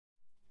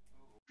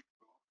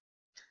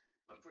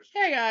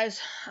Hey guys,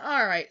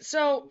 alright,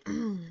 so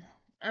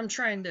I'm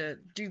trying to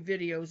do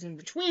videos in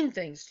between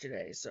things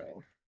today,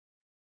 so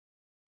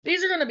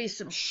these are going to be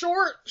some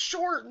short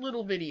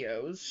little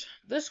videos.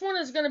 This one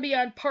is going to be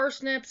on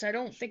parsnips. I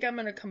don't think I'm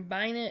going to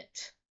combine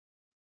it.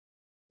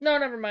 No,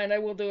 never mind, I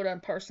will do it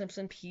on parsnips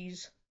and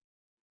peas,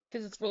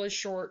 because it's really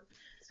short.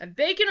 I have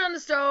bacon on the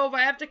stove,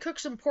 I have to cook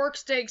some pork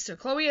steaks so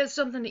Chloe has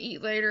something to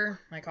eat later.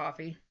 My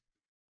coffee.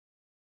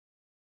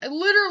 I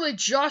literally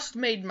just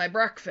made my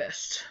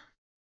breakfast.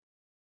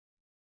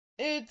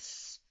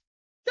 It's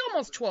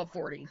almost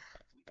 12:40.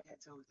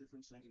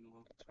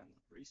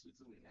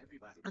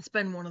 It's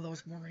been one of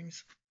those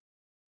mornings.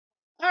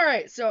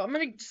 Alright, so I'm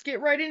gonna just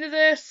get right into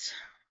this.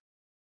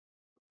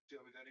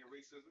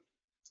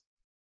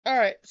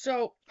 Alright,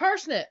 so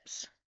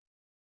parsnips.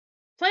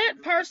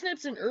 Plant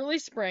parsnips in early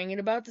spring at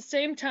about the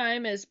same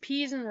time as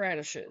peas and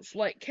radishes.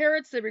 Like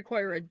carrots, they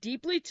require a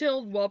deeply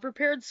tilled,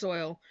 well-prepared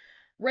soil,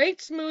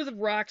 raked smooth of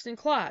rocks and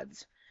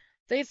clods.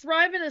 They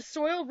thrive in a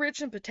soil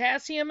rich in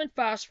potassium and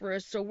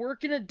phosphorus, so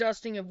work in a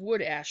dusting of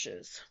wood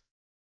ashes.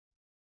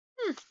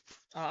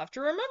 I'll have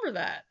to remember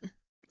that.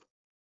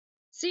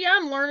 See,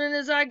 I'm learning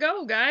as I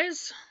go,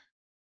 guys.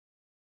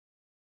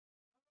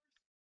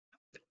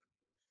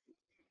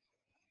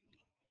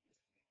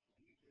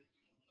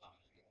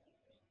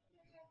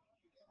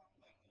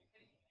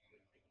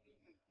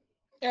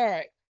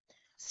 Alright.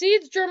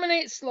 Seeds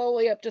germinate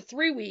slowly up to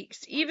 3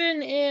 weeks,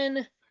 even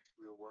in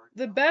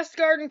the best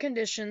garden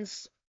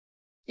conditions.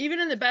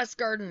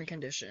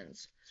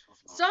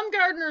 Some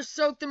gardeners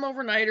soak them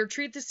overnight or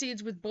treat the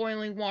seeds with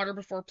boiling water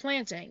before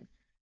planting.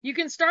 You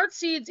can start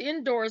seeds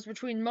indoors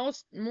between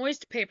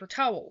moist paper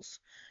towels.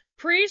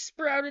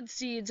 Pre-sprouted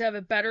seeds have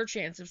a better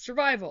chance of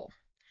survival.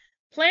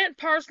 Plant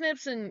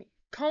parsnips in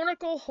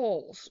conical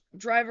holes.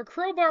 Drive a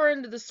crowbar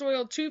into the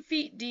soil 2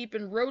 feet deep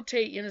and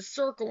rotate in a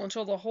circle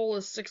until the hole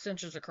is 6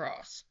 inches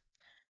across.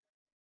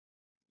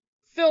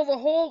 Fill the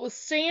hole with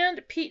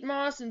sand, peat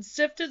moss, and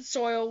sifted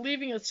soil,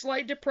 leaving a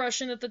slight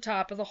depression at the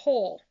top of the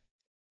hole.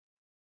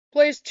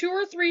 Place 2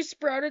 or 3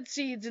 sprouted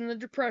seeds in the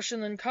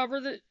depression, then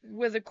cover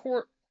with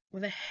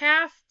a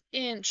half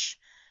inch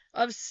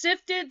of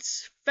sifted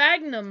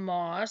sphagnum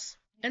moss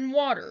and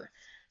water.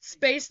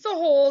 Space the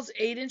holes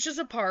 8 inches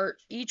apart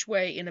each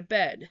way in a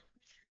bed.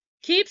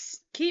 Keep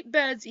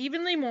beds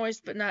evenly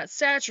moist but not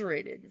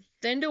saturated.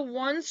 Then to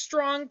one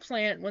strong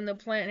plant when the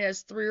plant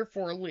has 3 or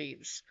 4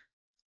 leaves.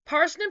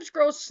 Parsnips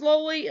grow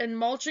slowly, and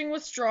mulching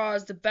with straw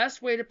is the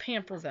best way to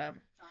pamper them.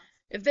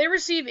 If they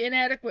receive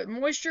inadequate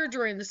moisture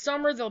during the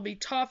summer, they'll be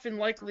tough and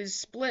likely to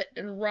split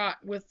and rot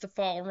with the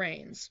fall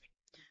rains.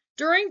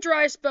 During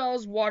dry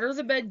spells, water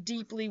the bed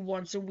deeply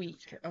once a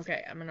week.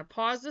 Okay, I'm going to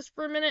pause this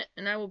for a minute,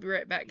 and I will be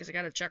right back because I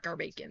got to check our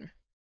bacon.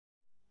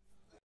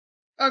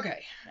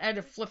 Okay, I had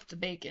to flip the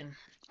bacon.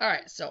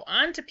 Alright, so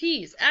on to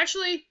peas.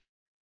 Actually,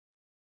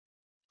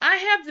 I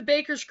have the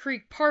Baker's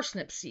Creek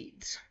parsnip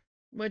seeds,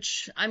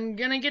 which I'm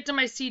going to get to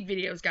my seed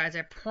videos, guys,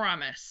 I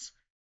promise.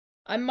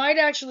 I might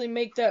actually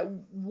make that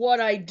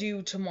what I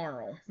do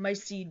tomorrow, my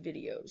seed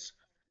videos.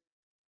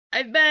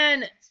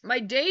 My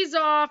days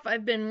off,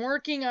 I've been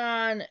working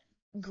on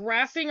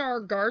graphing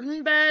our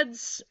garden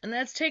beds, and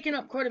that's taken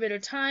up quite a bit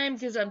of time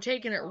because I'm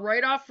taking it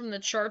right off from the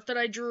chart that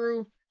I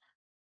drew.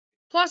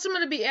 Plus, I'm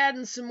going to be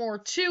adding some more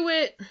to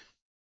it.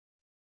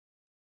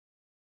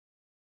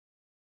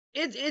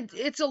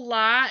 It's a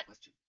lot.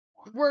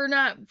 We're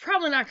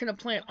probably not going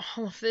to plant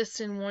all of this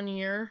in 1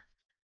 year.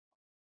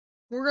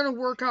 We're going to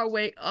work our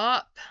way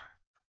up.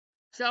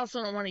 So I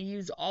also don't want to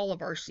use all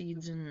of our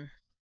seeds, and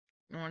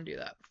I don't want to do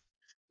that.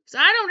 So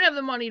I don't have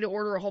the money to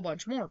order a whole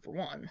bunch more, for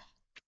one.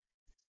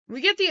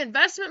 We get the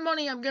investment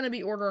money, I'm going to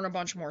be ordering a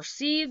bunch more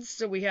seeds,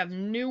 so we have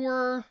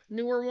newer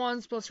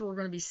ones, plus we're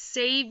going to be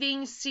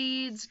saving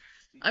seeds.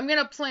 I'm going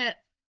to plant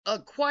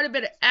quite a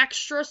bit of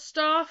extra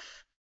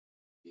stuff.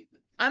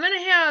 I'm going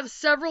to have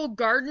several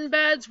garden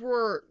beds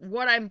where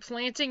what I'm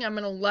planting, I'm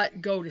going to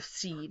let go to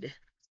seed.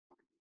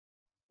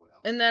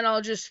 And then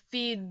I'll just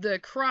feed the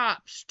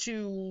crops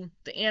to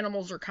the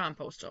animals or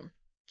compost them.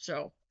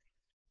 So,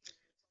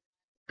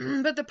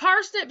 but the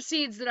parsnip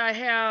seeds that I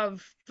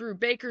have through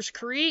Baker's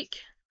Creek,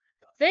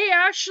 they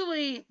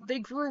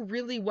grew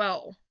really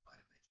well.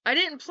 I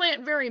didn't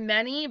plant very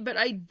many, but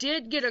I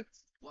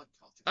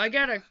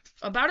got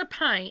about a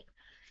pint,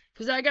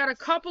 because I got a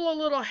couple of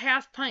little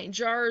half-pint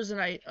jars, and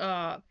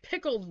I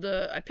pickled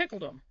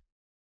them.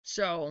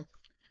 So,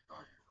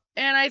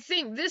 and I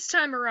think this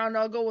time around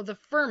I'll go with the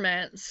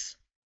ferments.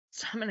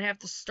 So I'm gonna have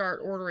to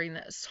start ordering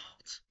that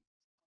salt,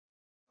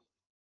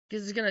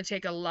 because it's gonna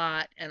take a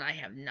lot, and I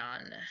have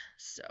none.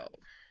 So,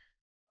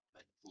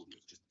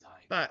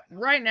 but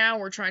right now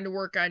we're trying to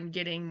work on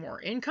getting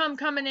more income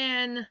coming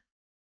in.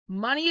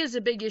 Money is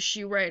a big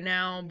issue right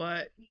now,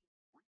 but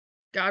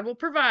God will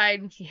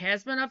provide. He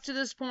has been up to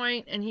this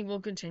point, and he will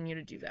continue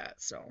to do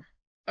that. So,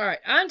 all right,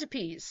 on to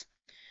peas.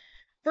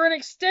 For an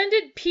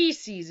extended pea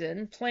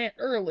season, plant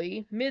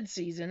early,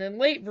 mid-season, and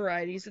late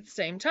varieties at the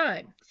same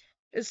time,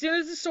 as soon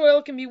as the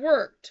soil can be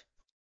worked.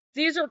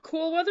 These are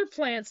cool weather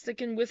plants that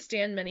can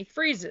withstand many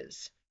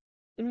freezes.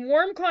 In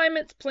warm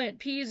climates, plant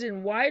peas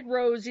in wide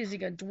rows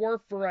using a dwarf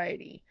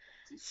variety.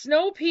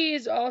 Snow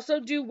peas also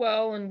do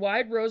well in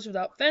wide rows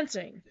without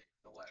fencing.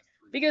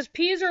 Because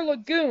peas are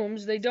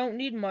legumes, they don't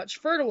need much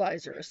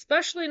fertilizer,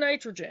 especially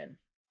nitrogen.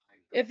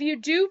 If you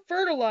do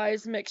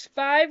fertilize, mix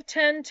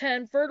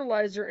 5-10-10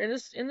 fertilizer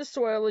in the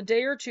soil a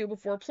day or two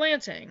before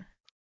planting.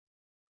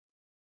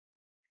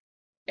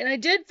 And I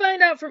did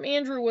find out from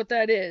Andrew what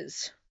that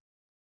is.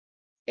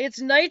 It's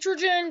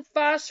nitrogen,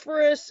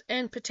 phosphorus,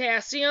 and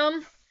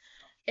potassium,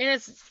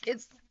 and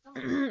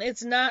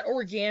it's not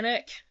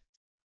organic,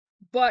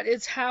 but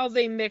it's how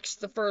they mix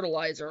the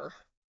fertilizer.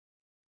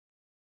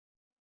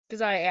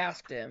 Because I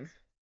asked him.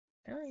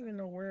 I don't even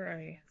know where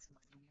I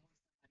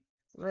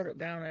wrote it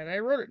down at. I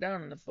wrote it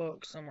down in the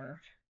book somewhere.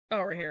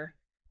 Oh, right here.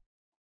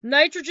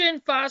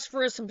 Nitrogen,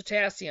 phosphorus, and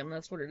potassium.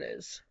 That's what it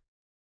is.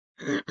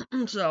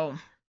 So,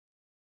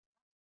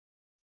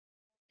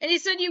 and he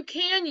said you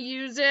can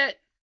use it.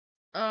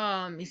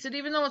 He said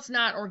even though it's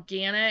not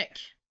organic,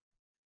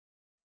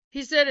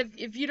 he said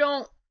if you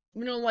don't,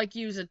 like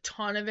use a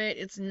ton of it,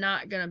 it's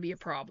not gonna be a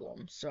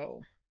problem.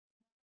 So,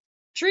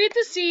 treat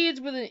the seeds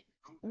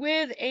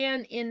with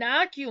an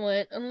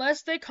inoculant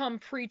unless they come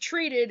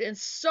pre-treated, and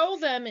sow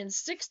them in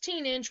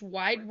 16-inch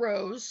wide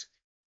rows.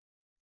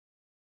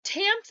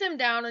 Tamp them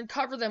down and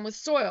cover them with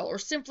soil, or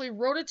simply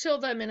rototill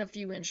them in a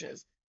few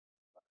inches.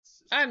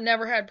 I've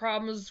never had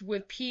problems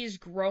with peas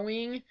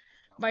growing.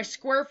 My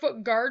square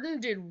foot garden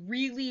did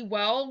really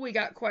well. We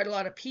got quite a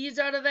lot of peas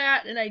out of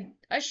that, and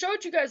I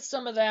showed you guys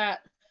some of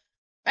that.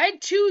 I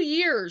had 2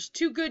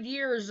 good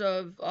years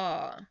of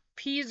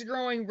peas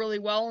growing really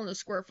well in the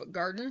square foot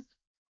garden.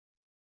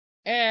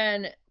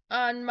 And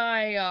on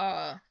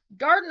my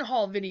garden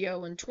haul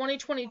video in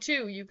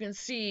 2022, you can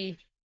see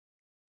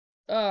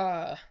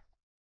the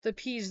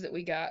peas that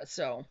we got.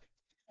 So,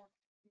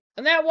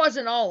 and that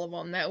wasn't all of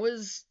them. That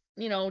was,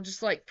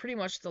 just like pretty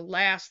much the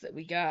last that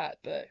we got.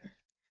 But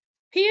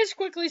peas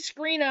quickly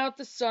screen out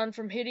the sun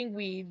from hitting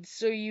weeds,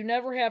 so you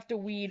never have to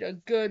weed a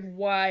good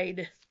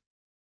wide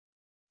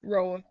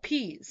row of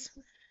peas.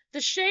 The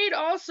shade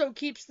also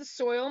keeps the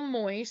soil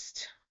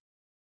moist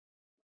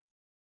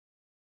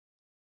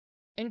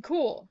and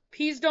cool.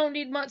 Peas don't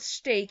need much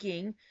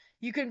staking.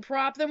 You can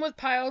prop them with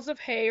piles of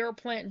hay or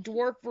plant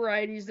dwarf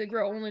varieties that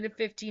grow only to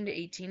 15 to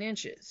 18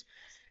 inches.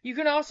 You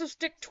can also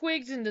stick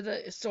twigs into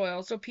the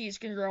soil so peas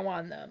can grow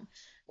on them.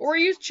 Or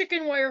use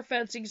chicken wire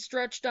fencing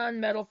stretched on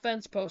metal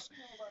fence posts.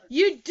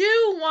 You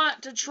do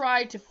want to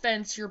try to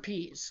fence your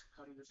peas,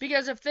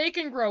 because if they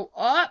can grow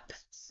up,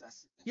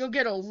 you'll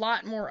get a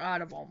lot more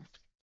out of them.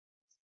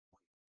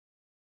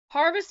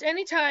 Harvest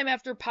any time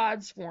after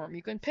pods form.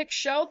 You can pick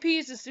shell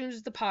peas as soon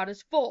as the pod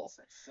is full.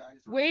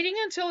 Waiting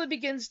until it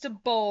begins to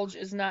bulge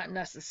is not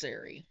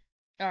necessary.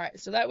 Alright,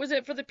 so that was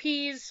it for the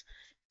peas.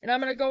 And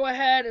I'm going to go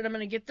ahead and I'm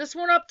going to get this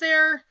one up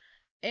there.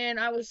 And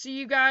I will see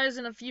you guys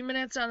in a few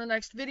minutes on the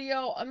next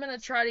video. I'm going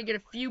to try to get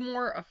a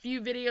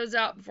few videos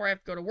out before I have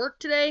to go to work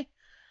today.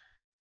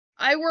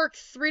 I work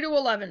 3 to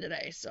 11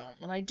 today,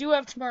 and I do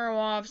have tomorrow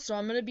off, so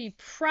I'm going to be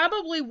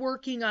probably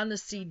working on the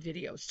seed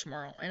videos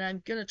tomorrow, and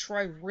I'm going to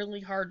try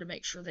really hard to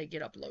make sure they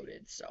get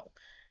uploaded. So,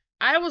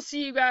 I will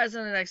see you guys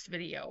in the next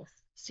video.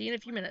 See you in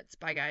a few minutes.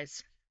 Bye,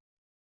 guys.